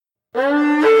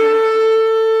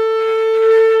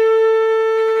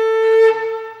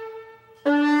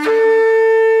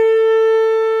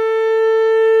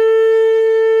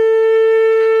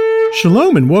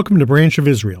Shalom and welcome to Branch of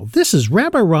Israel. This is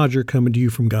Rabbi Roger coming to you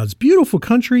from God's beautiful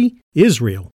country,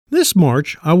 Israel. This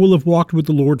March, I will have walked with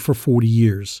the Lord for 40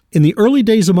 years. In the early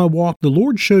days of my walk, the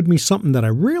Lord showed me something that I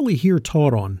rarely hear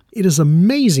taught on. It is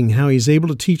amazing how He's able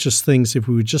to teach us things if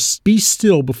we would just be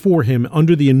still before Him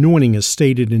under the anointing as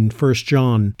stated in 1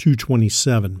 John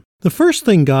 2:27. The first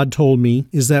thing God told me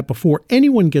is that before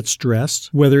anyone gets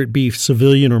dressed, whether it be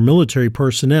civilian or military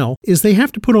personnel, is they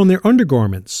have to put on their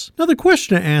undergarments. Now the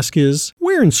question to ask is,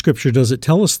 where in Scripture does it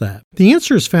tell us that? The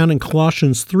answer is found in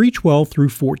Colossians 3:12 through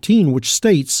 14, which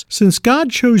states, "Since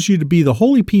God chose you to be the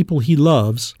holy people He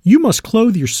loves, you must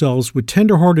clothe yourselves with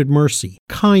tender-hearted mercy,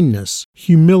 kindness,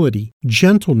 humility,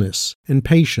 gentleness, and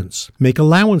patience. Make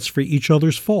allowance for each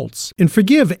other's faults, and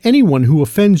forgive anyone who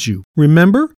offends you.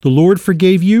 Remember, the Lord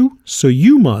forgave you, so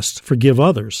you must forgive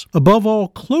others. Above all,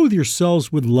 clothe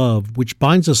yourselves with love, which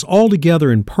binds us all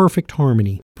together in perfect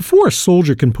harmony." Before a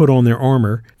soldier can put on their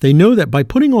armor, they know that by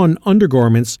putting on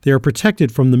undergarments, they are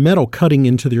protected from the metal cutting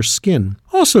into their skin.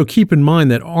 Also keep in mind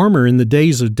that armor in the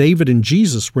days of David and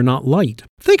Jesus were not light.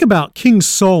 Think about King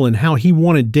Saul and how he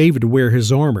wanted David to wear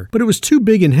his armor, but it was too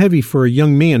big and heavy for a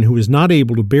young man who was not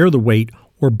able to bear the weight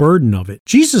or burden of it.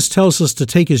 Jesus tells us to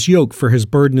take his yoke, for his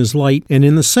burden is light, and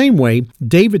in the same way,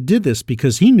 David did this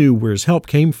because he knew where his help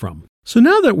came from. So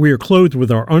now that we are clothed with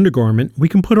our undergarment, we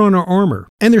can put on our armor.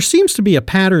 And there seems to be a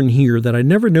pattern here that I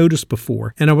never noticed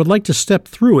before, and I would like to step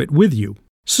through it with you.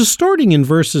 So starting in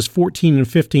verses 14 and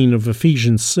 15 of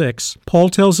Ephesians 6, Paul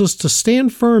tells us to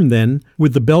stand firm then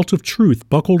with the belt of truth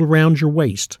buckled around your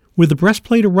waist, with the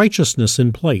breastplate of righteousness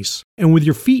in place, and with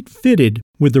your feet fitted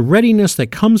with the readiness that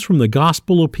comes from the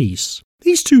gospel of peace.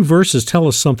 These two verses tell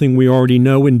us something we already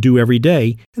know and do every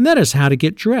day, and that is how to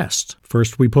get dressed.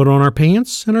 First, we put on our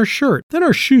pants and our shirt, then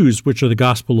our shoes, which are the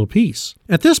gospel of peace.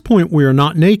 At this point, we are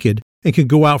not naked and could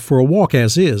go out for a walk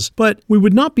as is, but we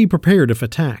would not be prepared if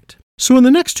attacked. So in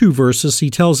the next two verses, he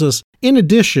tells us, in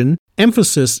addition,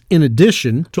 emphasis in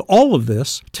addition to all of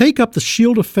this, take up the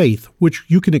shield of faith, which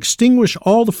you can extinguish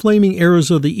all the flaming arrows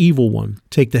of the evil one.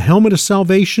 Take the helmet of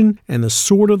salvation and the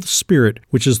sword of the Spirit,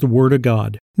 which is the Word of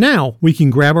God. Now, we can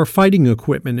grab our fighting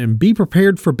equipment and be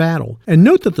prepared for battle. And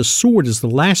note that the sword is the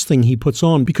last thing he puts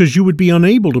on because you would be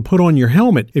unable to put on your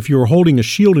helmet if you were holding a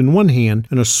shield in one hand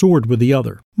and a sword with the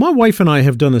other. My wife and I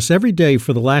have done this every day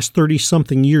for the last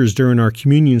 30-something years during our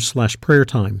communion/prayer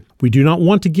time. We do not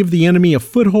want to give the enemy a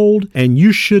foothold, and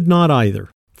you should not either.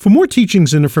 For more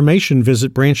teachings and information,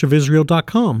 visit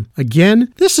branchofisrael.com.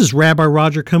 Again, this is Rabbi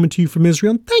Roger coming to you from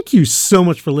Israel. Thank you so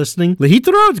much for listening.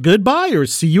 Lehitraot, goodbye, or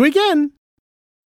see you again.